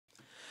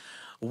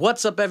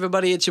What's up,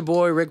 everybody? It's your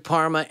boy, Rick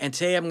Parma, and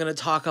today I'm going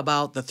to talk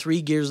about the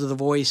 3 gears of the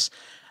voice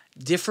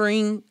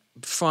differing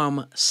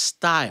from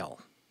style,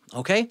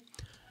 okay?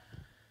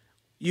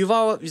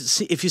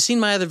 If you've seen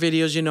my other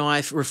videos, you know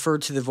I've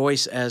referred to the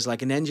voice as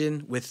like an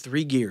engine with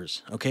 3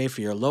 gears, okay?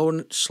 For your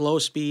low, slow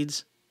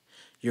speeds,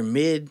 your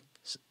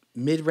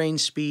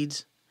mid-range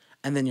speeds,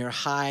 and then your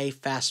high,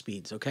 fast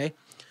speeds, okay?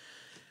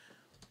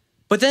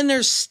 But then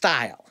there's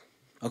style,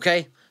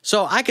 okay?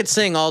 So I could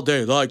sing all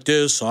day like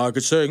this, I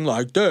could sing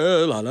like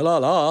this, la la la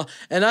la,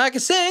 and I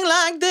could sing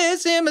like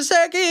this in my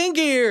 2nd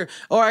gear,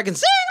 or I can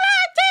sing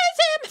like this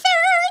in my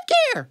 3rd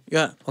gear.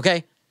 Yeah,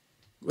 okay?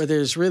 But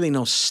there's really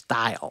no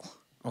style,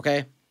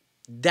 okay?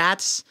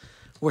 That's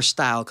where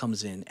style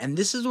comes in. And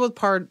this is what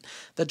part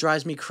that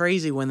drives me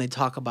crazy when they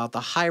talk about the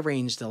high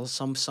range.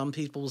 Some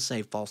people will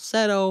say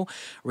falsetto,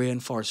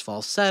 reinforced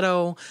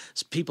falsetto.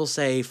 People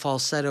say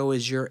falsetto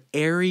is your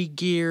airy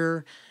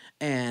gear,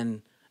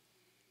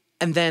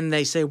 and then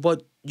they say, well,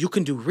 you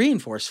can do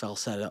reinforced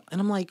falsetto. And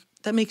I'm like,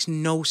 that makes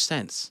no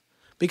sense.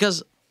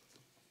 Because,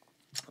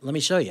 let me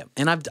show you.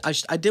 And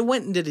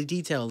went into the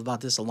detail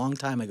about this a long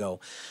time ago,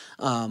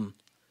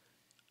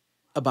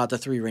 about the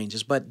 3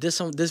 ranges. But this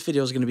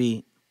video is going to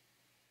be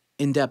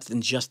in-depth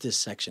in just this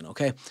section,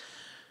 okay?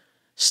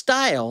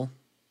 Style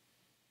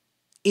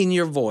in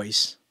your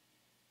voice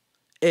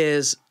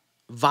is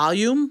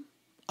volume,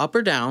 up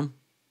or down,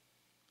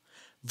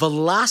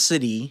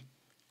 velocity,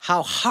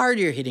 how hard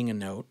you're hitting a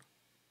note,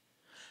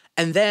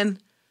 and then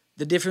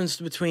the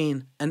difference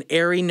between an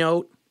airy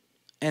note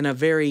and a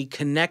very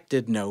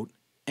connected note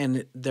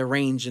and the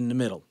range in the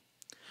middle.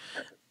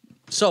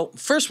 So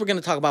first we're going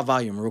to talk about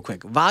volume real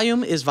quick.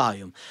 Volume is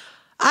volume.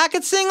 I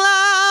can sing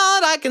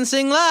loud, I can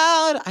sing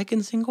loud, I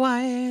can sing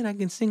quiet, I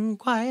can sing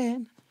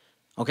quiet.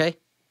 Okay?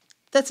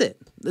 That's it.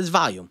 That's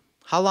volume.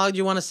 How loud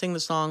you want to sing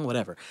the song,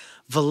 whatever.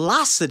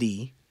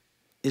 Velocity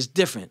is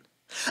different.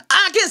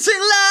 I can sing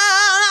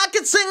loud, I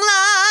can sing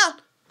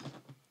loud.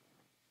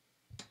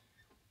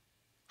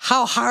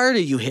 How hard are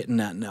you hitting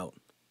that note?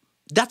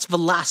 That's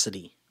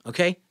velocity,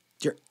 okay?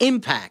 Your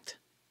impact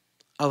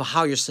of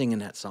how you're singing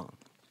that song.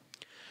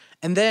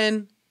 And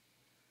then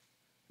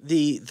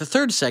the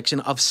third section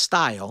of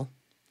style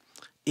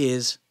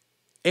is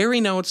airy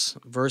notes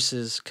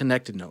versus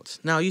connected notes.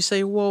 Now you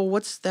say, well,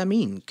 what's that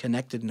mean,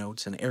 connected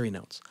notes and airy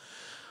notes?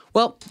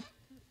 Well,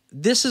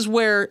 this is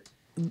where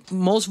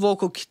most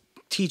vocal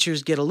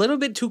teachers get a little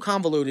bit too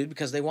convoluted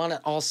because they want to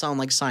all sound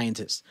like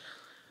scientists.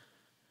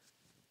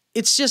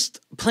 It's just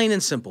plain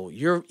and simple.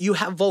 You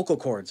have vocal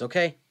cords,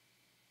 okay?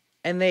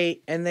 And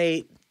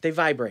they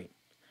vibrate.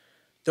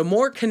 The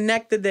more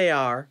connected they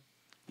are,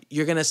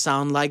 you're gonna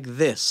sound like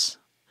this.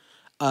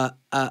 You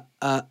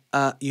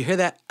hear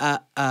that?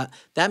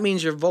 That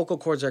means your vocal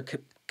cords are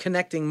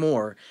connecting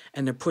more,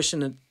 and they're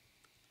pushing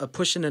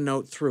a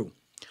note through.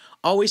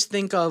 Always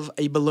think of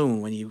a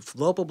balloon. When you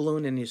blow up a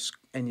balloon and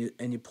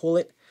you pull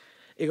it,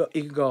 you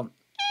can go,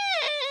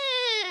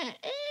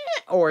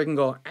 or it can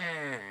go,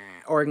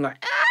 or it can go.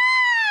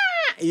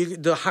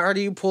 The harder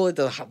you pull it,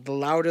 the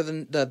louder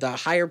the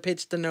higher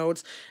pitch the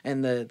notes,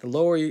 and the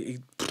lower it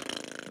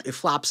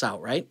flops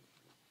out, right?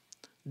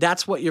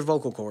 That's what your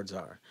vocal cords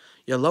are.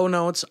 Your low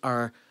notes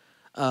are,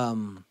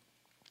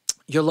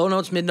 your low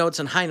notes, mid notes,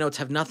 and high notes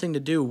have nothing to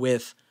do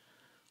with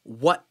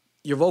what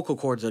your vocal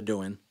cords are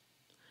doing.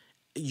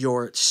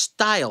 Your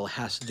style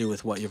has to do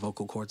with what your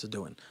vocal cords are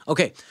doing.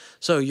 Okay,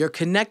 so your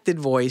connected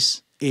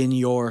voice in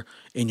your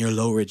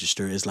low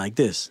register is like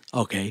this.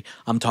 Okay,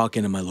 I'm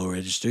talking in my low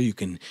register. You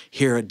can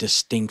hear a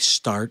distinct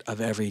start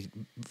of every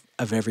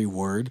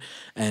word,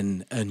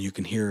 and you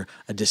can hear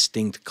a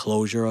distinct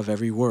closure of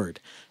every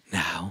word.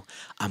 Now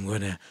I'm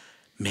gonna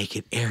make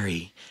it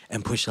airy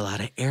and push a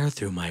lot of air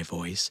through my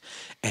voice,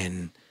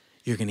 and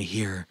you're gonna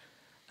hear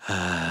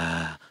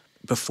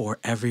before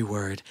every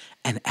word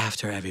and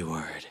after every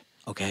word.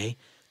 Okay,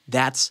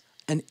 that's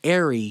an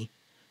airy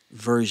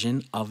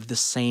version of the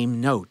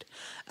same note.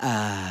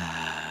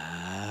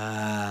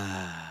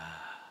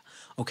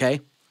 Okay,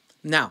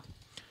 now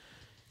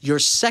your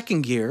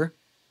 2nd gear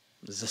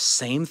is the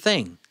same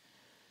thing.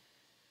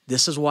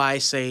 This is why I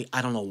say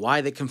I don't know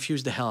why they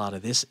confuse the hell out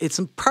of this. It's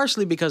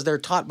partially because they're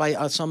taught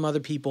by some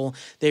other people.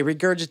 They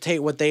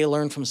regurgitate what they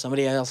learned from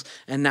somebody else,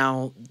 and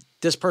now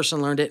this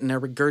person learned it, and they're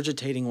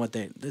regurgitating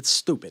it's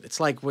stupid. It's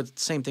like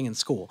same thing in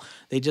school.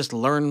 They just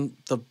learn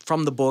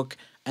from the book,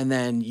 and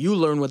then you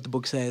learn what the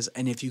book says,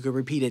 and if you could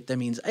repeat it, that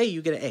means, hey,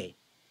 you get an A.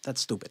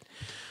 That's stupid.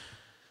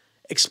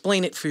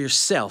 Explain it for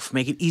yourself.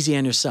 Make it easy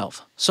on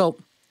yourself. So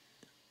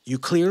you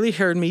clearly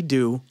heard me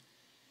do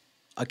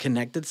a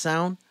connected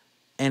sound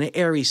and an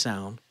airy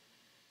sound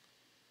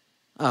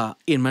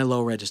in my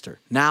low register.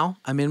 Now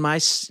I'm in my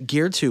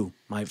gear 2.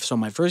 So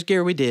my first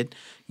gear we did.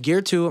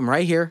 Gear 2, I'm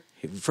right here.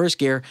 First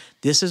gear.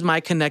 This is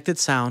my connected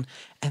sound,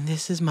 and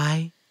this is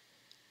my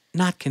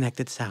not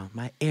connected sound,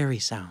 my airy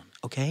sound,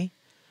 okay?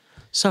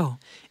 So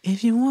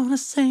if you want to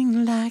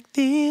sing like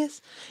this,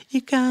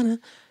 you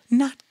gotta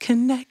not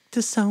connect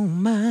to so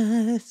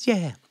much,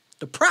 yeah.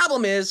 The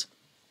problem is,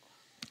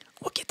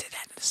 we'll get to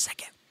that in a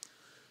second.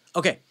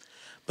 Okay,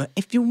 But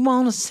if you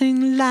want to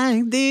sing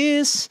like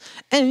this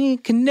and you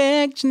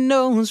connect your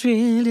nose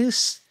really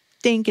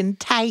stinking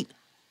tight,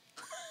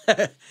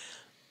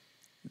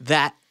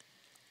 that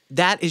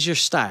is your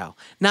style.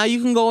 Now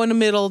you can go in the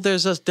middle.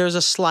 There's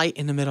a slight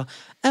in the middle.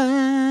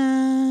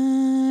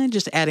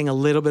 Just adding a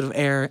little bit of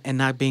air and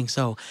not being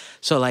so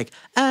like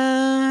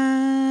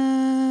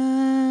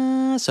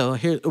So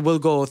here we'll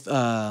go with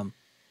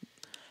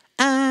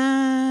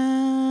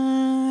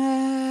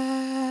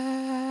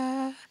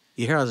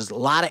You hear how there's a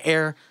lot of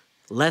air,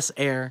 less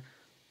air,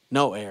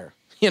 no air.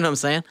 You know what I'm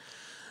saying?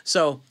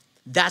 So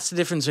that's the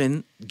difference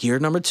in gear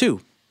number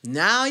 2.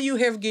 Now you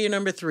have gear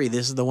number 3.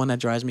 This is the one that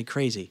drives me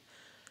crazy.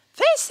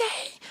 They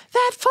say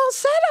that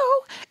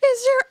falsetto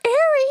is your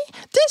airy,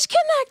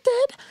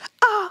 disconnected,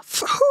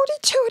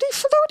 hooty-tooty,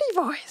 fluty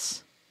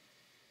voice.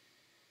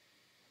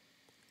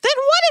 Then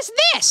what is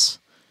this?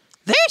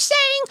 They're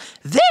saying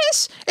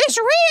this is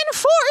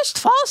reinforced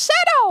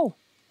falsetto.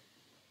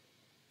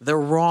 They're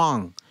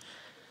wrong.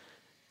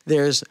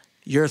 There's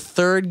your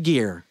 3rd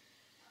gear,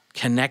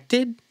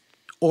 connected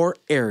or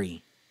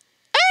airy.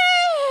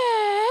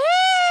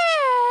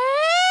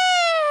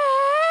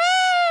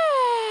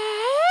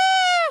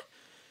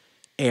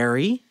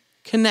 Airy,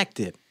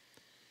 connected.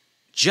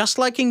 Just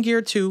like in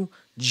gear 2,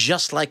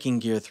 just like in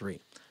gear 3.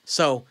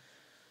 So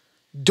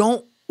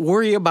don't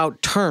worry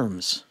about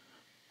terms,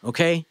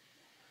 okay?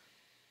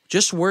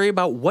 Just worry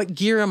about what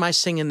gear am I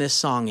singing this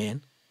song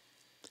in.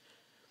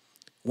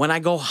 When I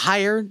go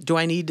higher, do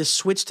I need to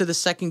switch to the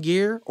 2nd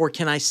gear, or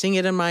can I sing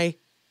it in my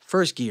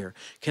 1st gear?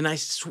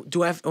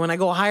 When I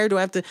go higher, do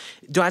I have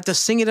to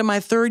sing it in my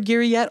 3rd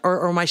gear yet,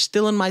 or am I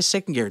still in my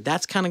 2nd gear?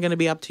 That's kind of going to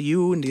be up to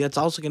you, and that's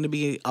also going to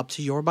be up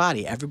to your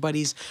body.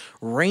 Everybody's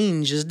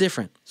range is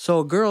different. So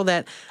a girl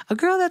that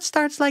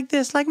starts like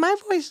this, like my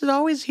voice is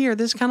always here.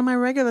 This is kind of my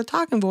regular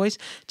talking voice.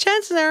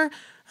 Chances are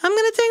I'm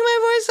going to take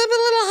my voice up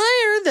a little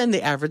higher than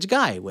the average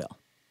guy will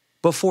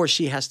before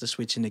she has to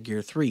switch into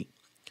gear 3.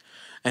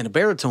 And a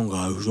baritone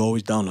guy who's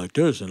always down like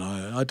this, and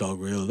I talk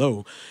real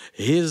low,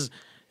 his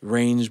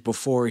range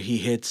before he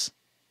hits,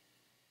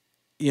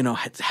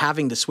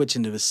 having to switch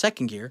into his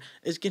 2nd gear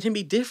is going to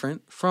be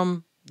different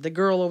from the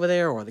girl over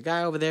there or the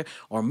guy over there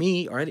or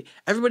me or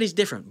everybody's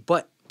different.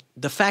 But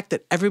the fact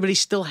that everybody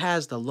still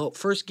has the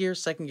 1st gear,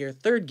 2nd gear,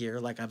 3rd gear,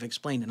 like I've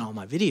explained in all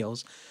my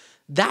videos,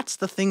 that's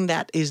the thing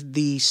that is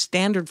the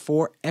standard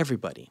for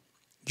everybody.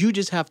 You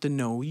just have to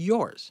know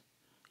yours.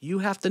 You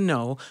have to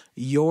know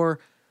your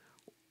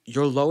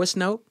lowest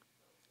note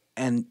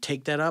and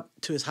take that up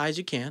to as high as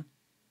you can.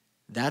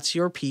 That's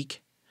your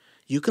peak.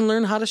 You can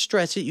learn how to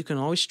stretch it. You can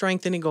always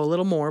strengthen and go a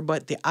little more,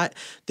 but the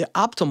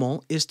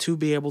optimal is to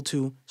be able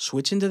to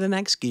switch into the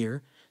next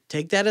gear,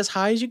 take that as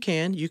high as you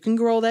can. You can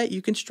grow that.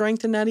 You can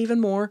strengthen that even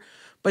more,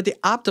 but the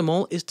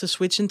optimal is to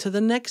switch into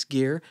the next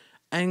gear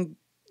and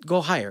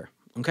go higher,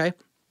 okay?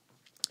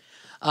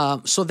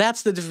 So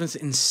that's the difference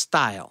in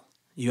style.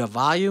 You have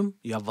volume,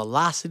 you have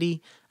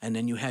velocity, and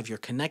then you have your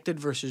connected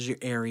versus your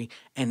airy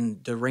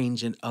and the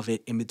range of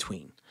it in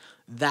between.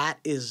 That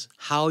is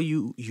how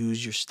you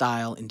use your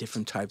style in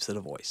different types of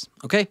the voice.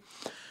 Okay?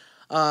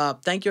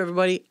 Thank you,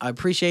 everybody. I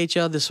appreciate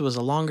you. This was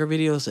a longer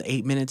video. It's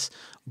 8 minutes.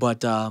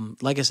 But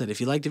like I said, if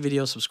you like the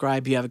video,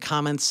 subscribe. If you have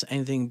comments,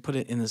 anything, put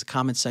it in the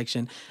comment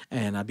section,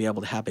 and I'll be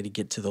happy to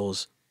get to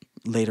those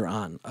later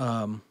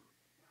on.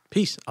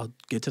 Peace. I'll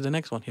get to the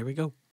next one. Here we go.